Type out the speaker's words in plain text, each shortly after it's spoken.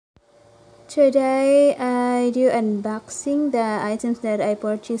Today I do unboxing the items that I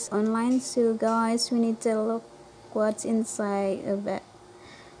purchased online. So guys, we need to look what's inside of it.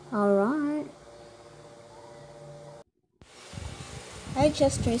 Alright. I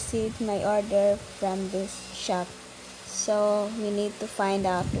just received my order from this shop. So we need to find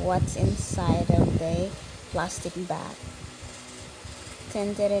out what's inside of the plastic bag.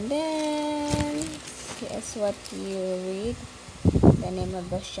 Dun, dun, dun, dun. Here's what you read. The name of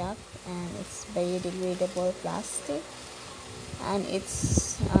the shop, and it's biodegradable plastic, and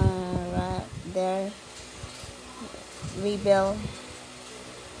it's right there, rebuild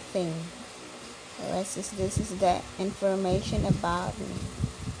thing. This is the information about me.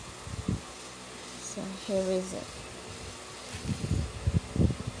 So here is it.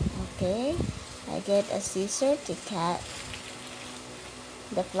 Okay, I get a scissor to cut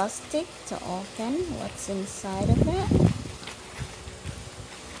the plastic to open what's inside of it.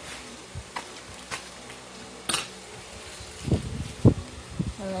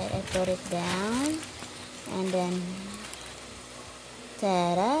 Alright, I put it down, and then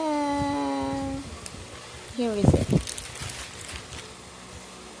ta-da! Here is it.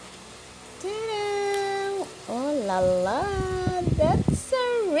 Ta-da! Oh la la! That's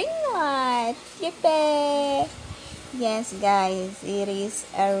a ring light! Yippee! Yes guys, it is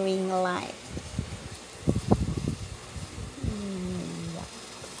a ring light. Yeah.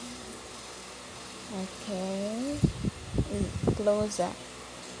 Okay, close up.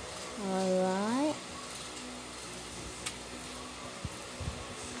 Alright.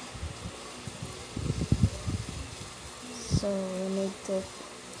 So we need to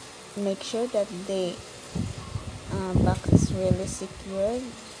make sure that the box is really secure.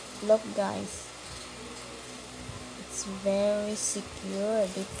 Look guys, it's very secure.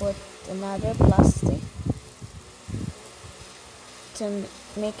 They put another plastic to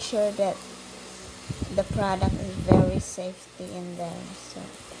make sure that the product is very safety in there. So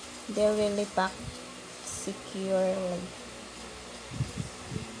they're really packed securely.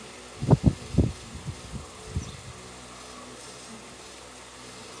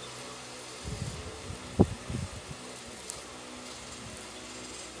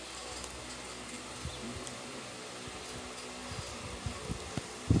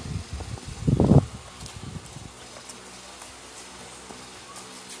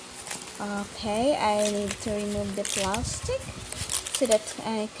 Okay, I need to remove the plastic so that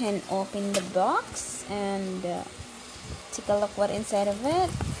I can open the box and take a look what inside of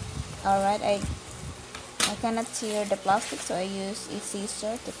it. Alright, I cannot tear the plastic, so I use a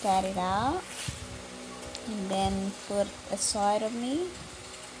scissor to cut it out, and then put aside of me,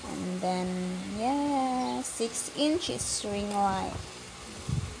 and then yeah, 6 inches ring light.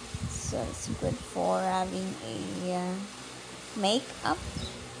 So it's good for having a makeup,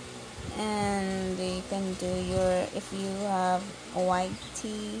 and you can do your, if you have YT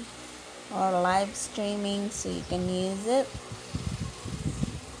or live streaming, so you can use it.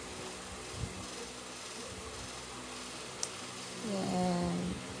 Yeah.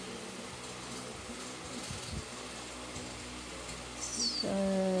 So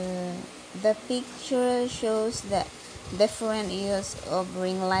the picture shows the different use of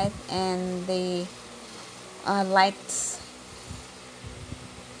ring light and the lights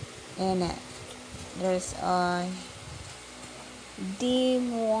in it. There's a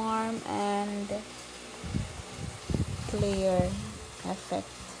dim, warm, and clear effect.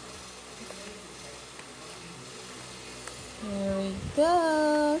 Here it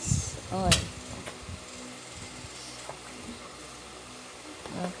goes. Oh,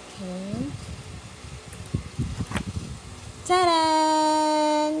 okay.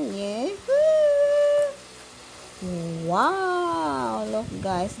 Ta-da! Yahoo! Wow! Look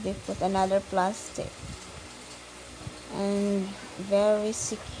guys, they put another plastic, and very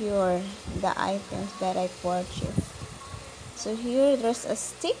secure the items that I purchased. So here there's a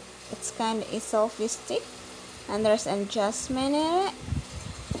stick. It's kind of a selfie stick, and there's an adjustment in it.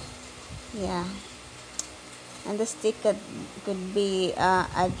 Yeah, and the stick could be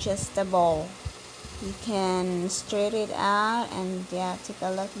adjustable. You can straight it out, and yeah, take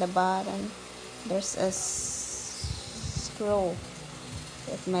a look at the bottom. There's a screw.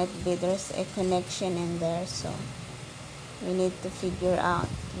 It might be there's a connection in there, so we need to figure out.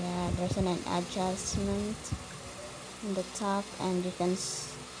 Yeah, there's an adjustment in the top, and you can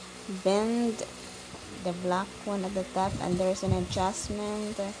bend the black one at the top, and there's an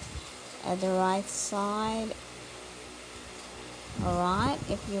adjustment at the right side. Alright,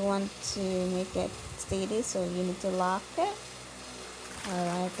 if you want to make it steady, so you need to lock it.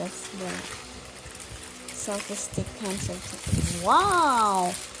 Alright, that's the selfie stick concept.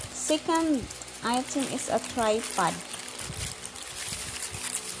 Wow, second item is a tripod.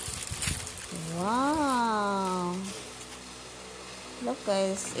 Wow, look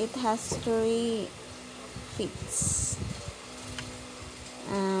guys, it has 3 feet.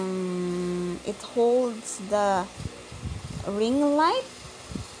 It holds the ring light,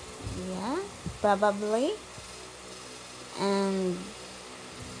 yeah, probably, and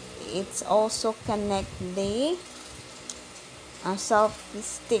it's also connect the selfie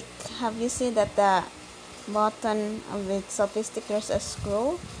stick. Have you seen that the button of the selfie stick, there's a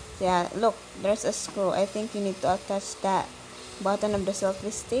screw? Yeah, look, there's a screw. I think you need to attach that button of the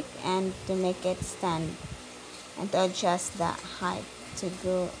selfie stick and to make it stand and to adjust the height to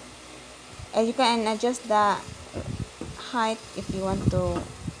go. And you can adjust the height if you want to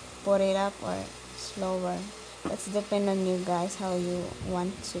put it up or slower. That's depend on you guys how you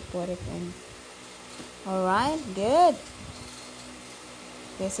want to put it in. Alright, good.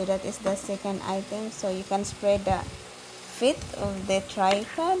 Okay, so that is the second item. So you can spread the fit of the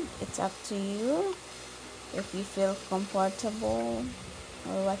tripod. It's up to you if you feel comfortable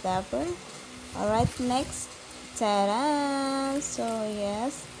or whatever. Alright, next. Ta-da! So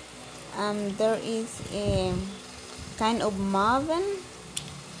yes, there is a kind of bobbin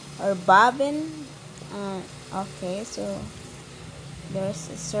or bobbin. Okay, so there's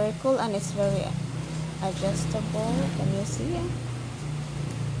a circle and it's very adjustable. Can you see it?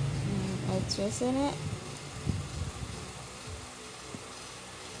 I twisted it,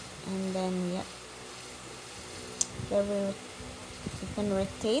 and then yeah, very, you can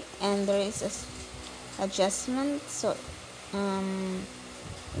rotate, and there is a adjustment. So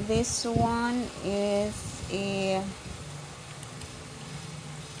this one is a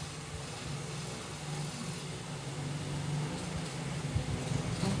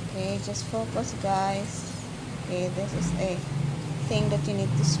okay, just focus guys. Okay, this is a thing that you need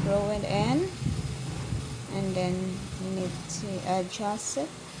to screw it in, and then you need to adjust it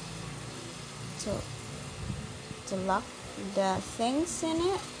to lock the things in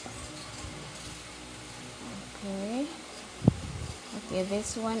it. Okay,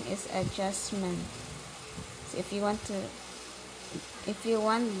 this one is adjustment. So if you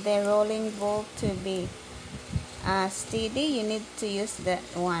want the rolling ball to be steady, you need to use the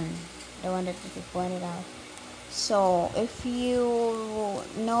one that you pointed out. So if you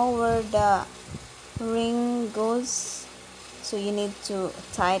know where the ring goes, so you need to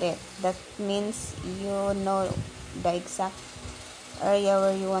tighten it. That means you know the exact area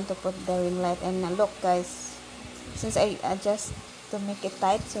where you want to put the ring light. And look guys, since I adjust to make it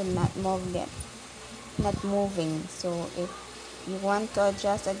tight, so not moving. So if you want to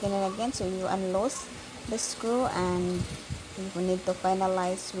adjust again and again, so you unloose the screw and you need to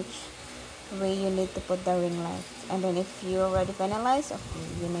finalize which way you need to put the ring light. And then if you already finalized, okay,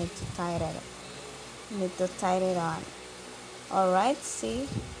 you need to tighten it. You need to tighten it on. Alright, see?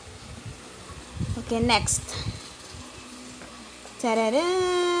 Okay, next. Ta-da-da!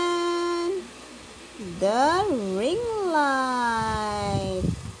 The ring light.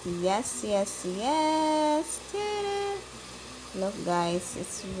 Yes. Ta-da! Look guys,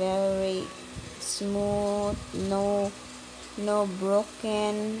 it's very smooth, no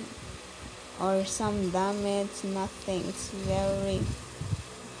broken or some damage, nothing. It's very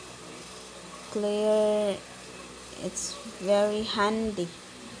clear, it's very handy,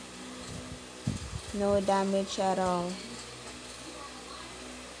 no damage at all.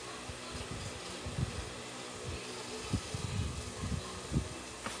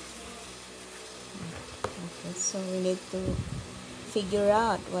 Okay, so we need to figure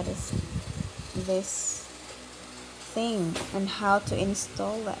out what is this thing and how to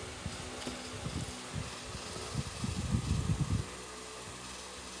install it.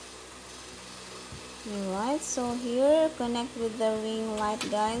 Alright, so here connect with the ring light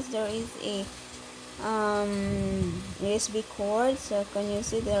guys. There is a USB cord. So can you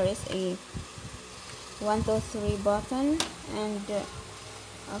see there is a 1, 2, 3 button, and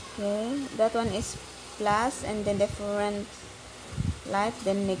okay, that one is plus, and then different light,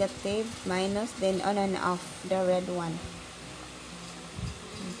 then negative, minus, then on and off, the red one.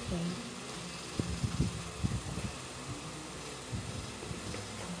 Okay.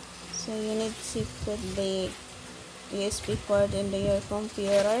 So you need to put the USB cord into your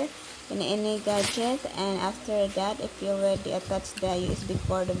computer, in any gadget, and after that, if you already attached the USB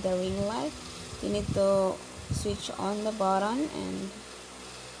cord of the ring light, you need to switch on the button, and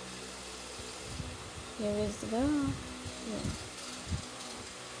here is the yeah.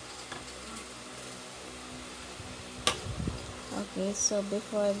 Okay, so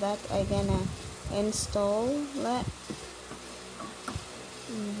before that, I'm gonna install that.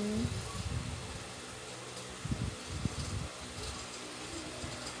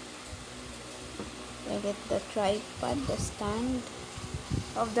 get the tripod, the stand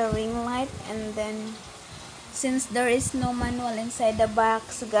of the ring light, and then since there is no manual inside the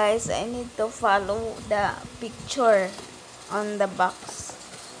box, guys, I need to follow the picture on the box.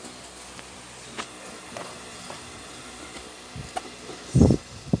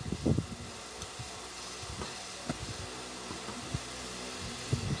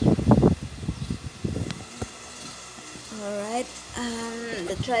 Alright,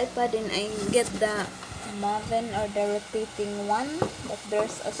 the tripod, and I get the moving or the rotating one, but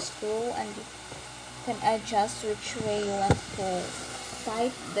there's a screw and you can adjust which way you want to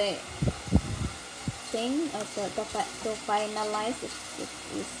tight the thing, or to finalize if it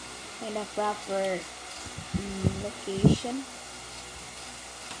is in a proper location.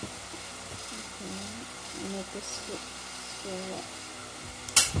 Okay, I need to screw it.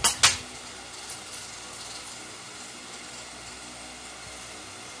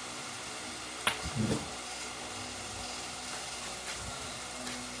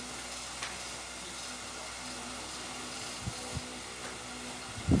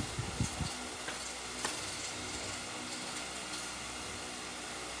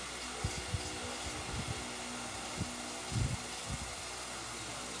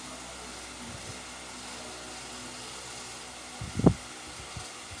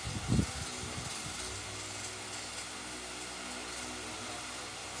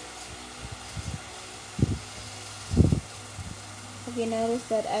 Have you noticed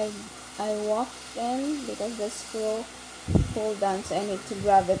that I walked in because the screw pulled down, so I need to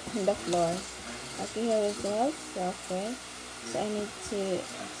grab it on the floor. Okay, here it goes. Okay, so I need to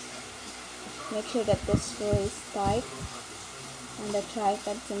make sure that the screw is tight on the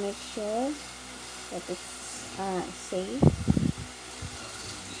tripod to make sure that it's safe.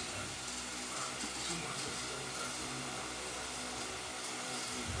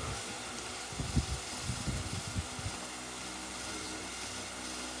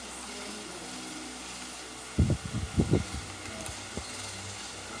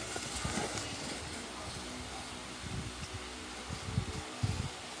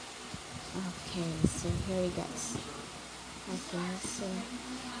 Okay, so here it goes.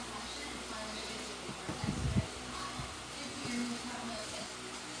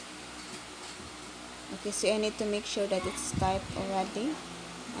 Okay, so I need to make sure that it's tight already,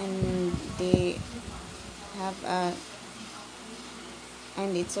 and they have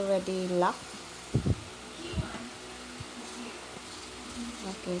and it's already locked.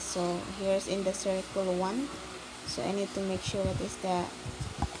 Okay, so here's in the circle one, so I need to make sure that is the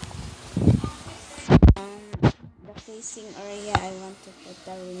facing area I want to put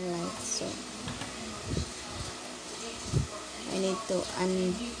the ring light, so I need to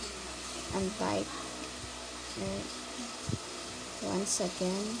untie it once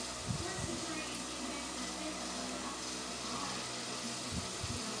again.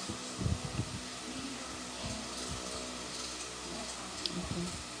 Okay,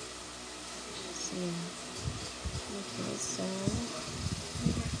 so yeah. Okay, so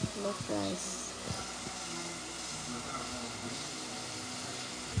look guys,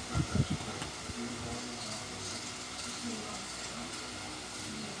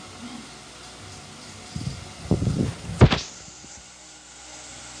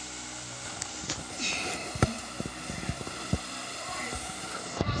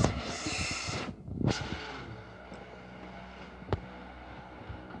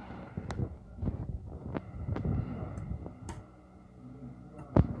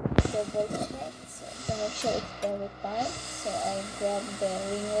 double check so to make sure it's very tight. So I grab the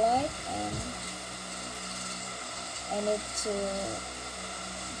ring light and I need to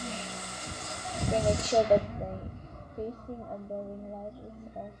make sure that the facing of the ring light is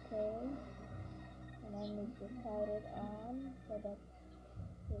okay, and I need to tie it on so that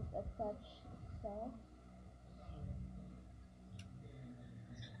it attach itself.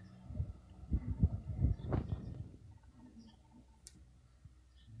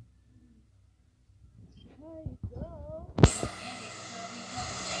 There you go.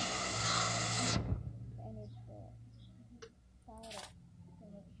 I need to tie it to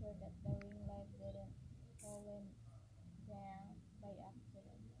make sure that the ring light didn't fall down by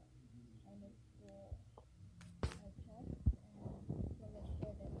accident. I need to adjust and to make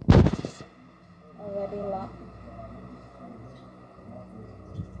sure that it's already locked.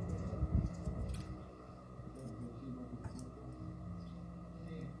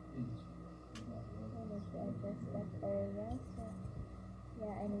 I need to adjust that area, so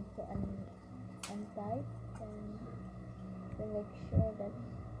yeah, I need to untie and to make sure that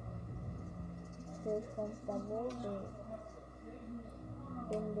it feels comfortable.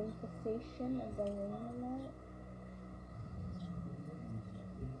 bending position of the ring light.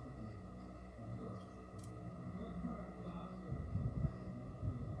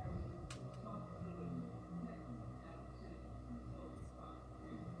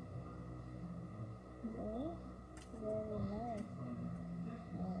 Okay, very nice.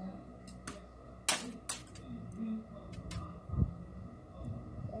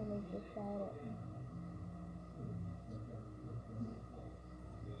 I need to try it.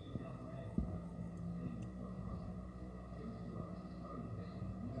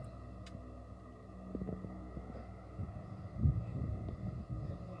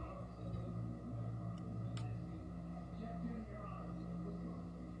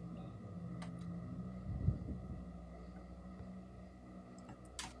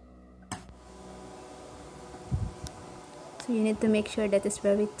 So you need to make sure that it's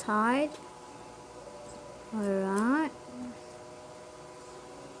very tight. Alright.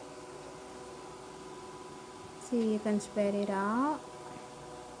 See, you can spread it out.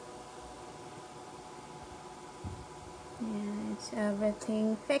 Yeah, it's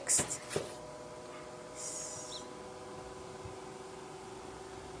everything fixed.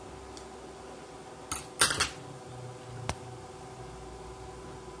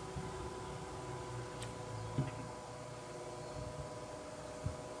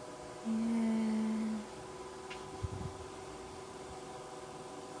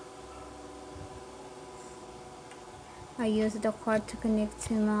 I use the cord to connect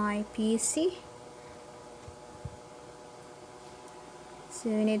to my PC. So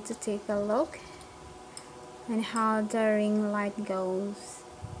you need to take a look at how the ring light goes.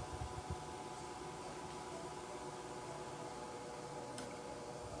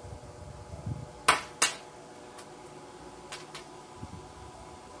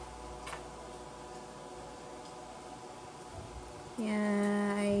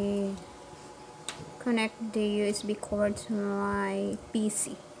 Yeah, I connect the USB cord to my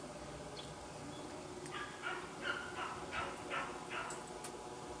PC.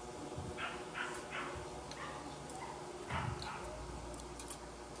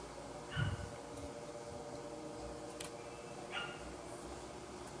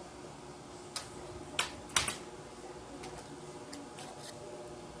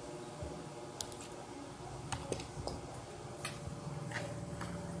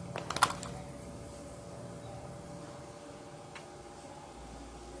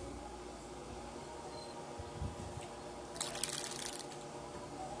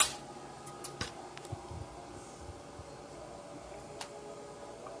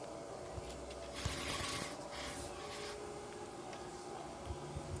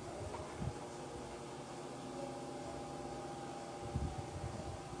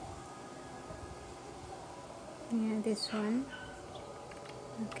 Yeah, this one.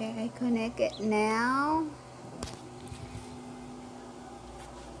 Okay, I connect it now.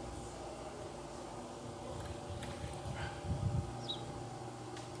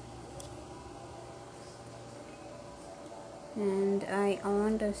 And I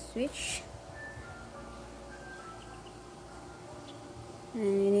on the switch.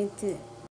 And you need to